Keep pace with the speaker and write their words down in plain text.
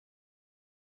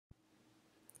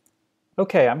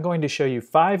Okay, I'm going to show you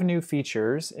 5 new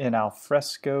features in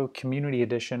Alfresco Community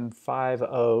Edition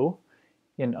 5.0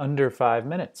 in under 5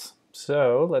 minutes.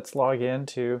 So let's log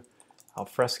into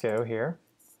Alfresco here.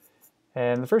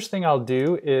 And the first thing I'll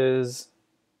do is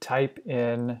type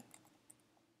in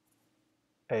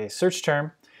a search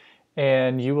term,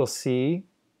 and you will see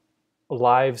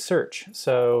live search.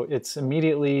 So it's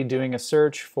immediately doing a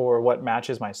search for what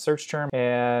matches my search term,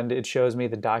 and it shows me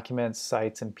the documents,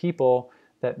 sites, and people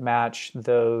that match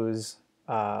those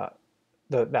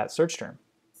that search term.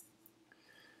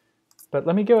 But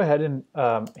let me go ahead and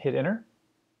hit enter.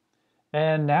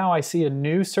 And now I see a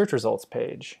new search results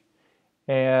page.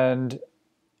 And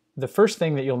the first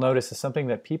thing that you'll notice is something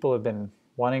that people have been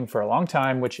wanting for a long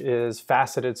time, which is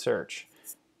faceted search.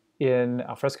 In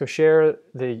Alfresco Share,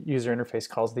 the user interface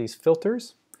calls these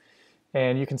filters.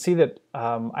 And you can see that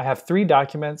I have 3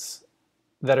 documents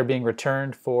that are being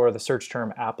returned for the search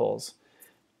term apples.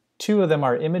 2 of them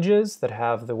are images that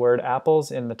have the word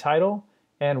apples in the title,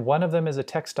 and 1 of them is a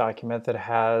text document that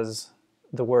has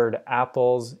the word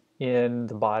apples in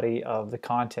the body of the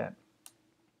content.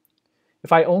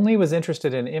 If I only was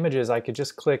interested in images, I could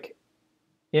just click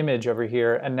image over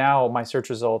here, and now my search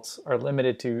results are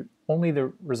limited to only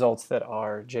the results that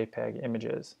are JPEG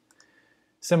images.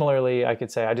 Similarly, I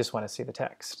could say I just want to see the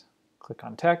text. Click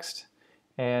on text,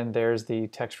 and there's the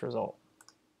text result.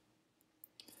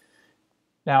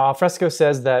 Now, Alfresco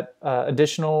says that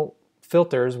additional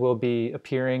filters will be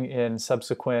appearing in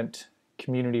subsequent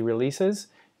community releases,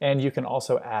 and you can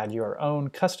also add your own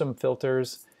custom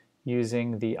filters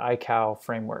using the iCal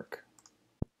framework.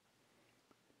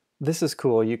 This is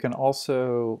cool. You can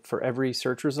also, for every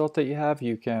search result that you have,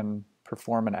 you can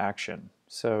perform an action.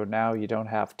 So now you don't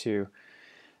have to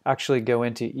actually go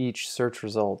into each search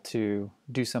result to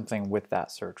do something with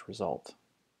that search result.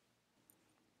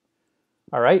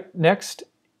 All right, next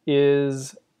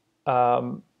is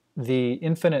the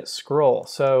infinite scroll.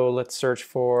 So let's search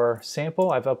for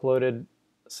sample. I've uploaded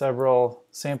several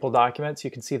sample documents.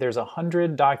 You can see there's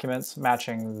 100 documents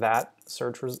matching that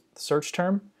search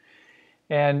term.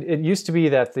 And it used to be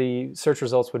that the search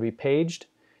results would be paged,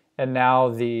 and now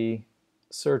the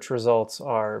search results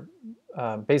are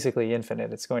basically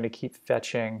infinite. It's going to keep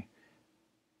fetching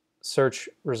search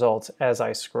results as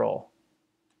I scroll.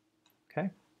 Okay.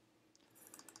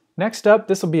 Next up,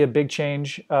 this will be a big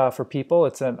change for people.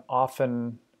 It's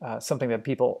something that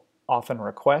people often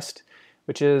request,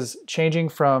 which is changing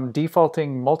from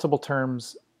defaulting multiple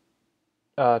terms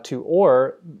to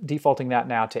or, defaulting that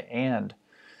now to and.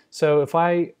 So if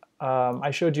I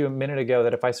showed you a minute ago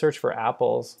that if I search for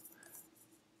apples,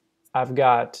 I've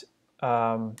got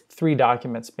 3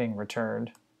 documents being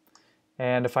returned.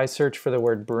 And if I search for the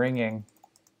word bringing,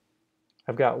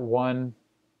 I've got one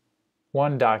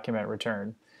document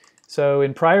returned. So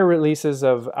in prior releases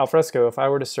of Alfresco, if I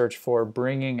were to search for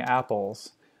bringing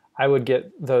apples, I would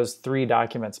get those 3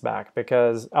 documents back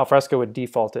because Alfresco would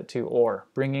default it to or,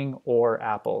 bringing or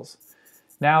apples.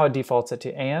 Now it defaults it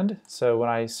to and, so when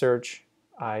I search,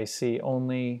 I see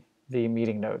only the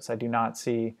meeting notes. I do not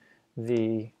see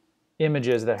the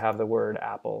images that have the word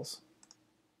apples.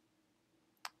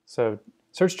 So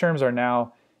search terms are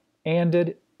now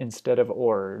anded instead of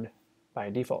or'd by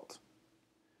default.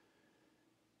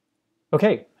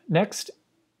 Okay, next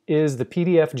is the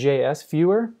PDF.js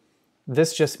viewer.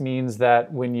 This just means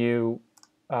that when you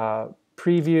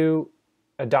preview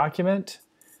a document,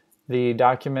 the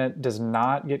document does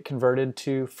not get converted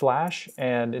to Flash,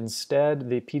 and instead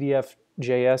the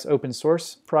PDF.js open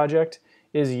source project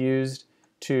is used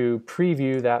to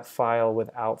preview that file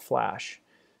without Flash.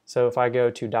 So if I go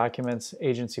to Documents,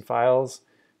 Agency Files,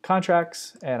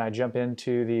 Contracts, and I jump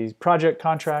into the project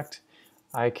contract,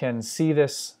 I can see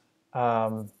this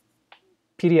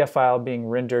PDF file being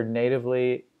rendered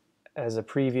natively as a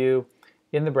preview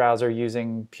in the browser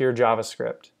using pure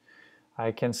JavaScript.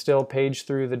 I can still page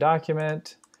through the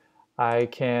document. I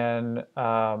can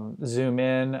zoom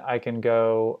in. I can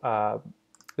go,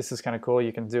 this is kind of cool,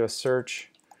 you can do a search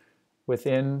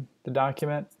within the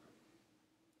document.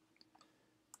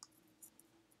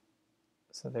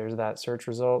 So there's that search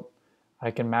result.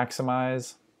 I can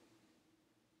maximize.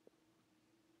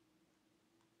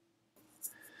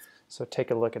 So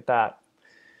take a look at that.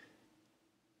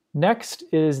 Next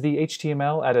is the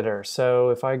HTML editor.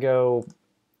 So if I go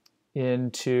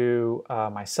into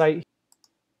my site,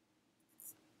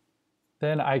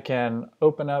 then I can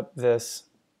open up this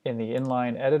in the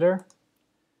inline editor.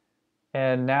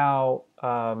 And now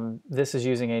this is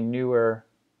using a newer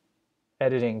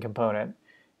editing component,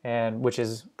 which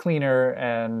is cleaner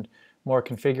and more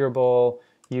configurable.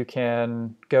 You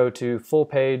can go to full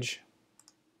page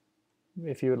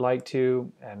if you would like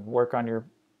to, and work on your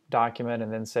document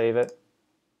and then save it.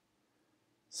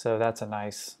 So that's a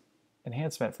nice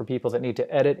enhancement for people that need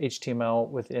to edit HTML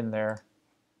within their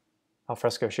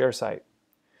Alfresco share site.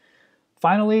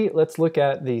 Finally, let's look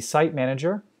at the site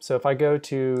manager. So if I go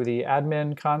to the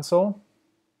admin console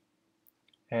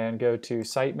and go to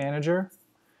site manager,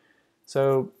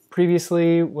 so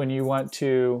previously when you want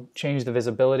to change the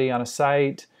visibility on a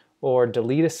site or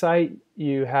delete a site,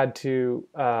 you had to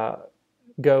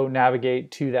go navigate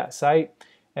to that site,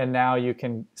 and now you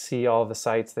can see all the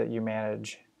sites that you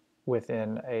manage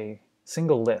within a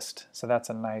single list. So that's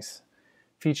a nice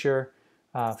feature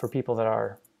for people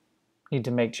that need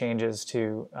to make changes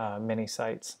to many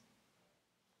sites.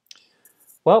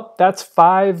 Well, that's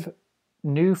 5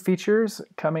 new features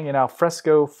coming in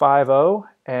Alfresco 5.0,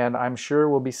 and I'm sure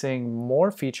we'll be seeing more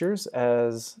features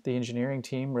as the engineering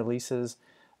team releases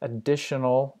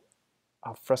additional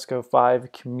Alfresco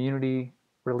 5 community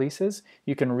releases.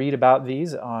 You can read about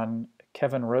these on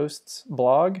Kevin Roast's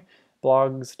blog,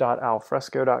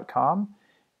 blogs.alfresco.com,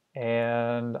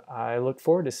 and I look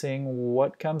forward to seeing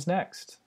what comes next.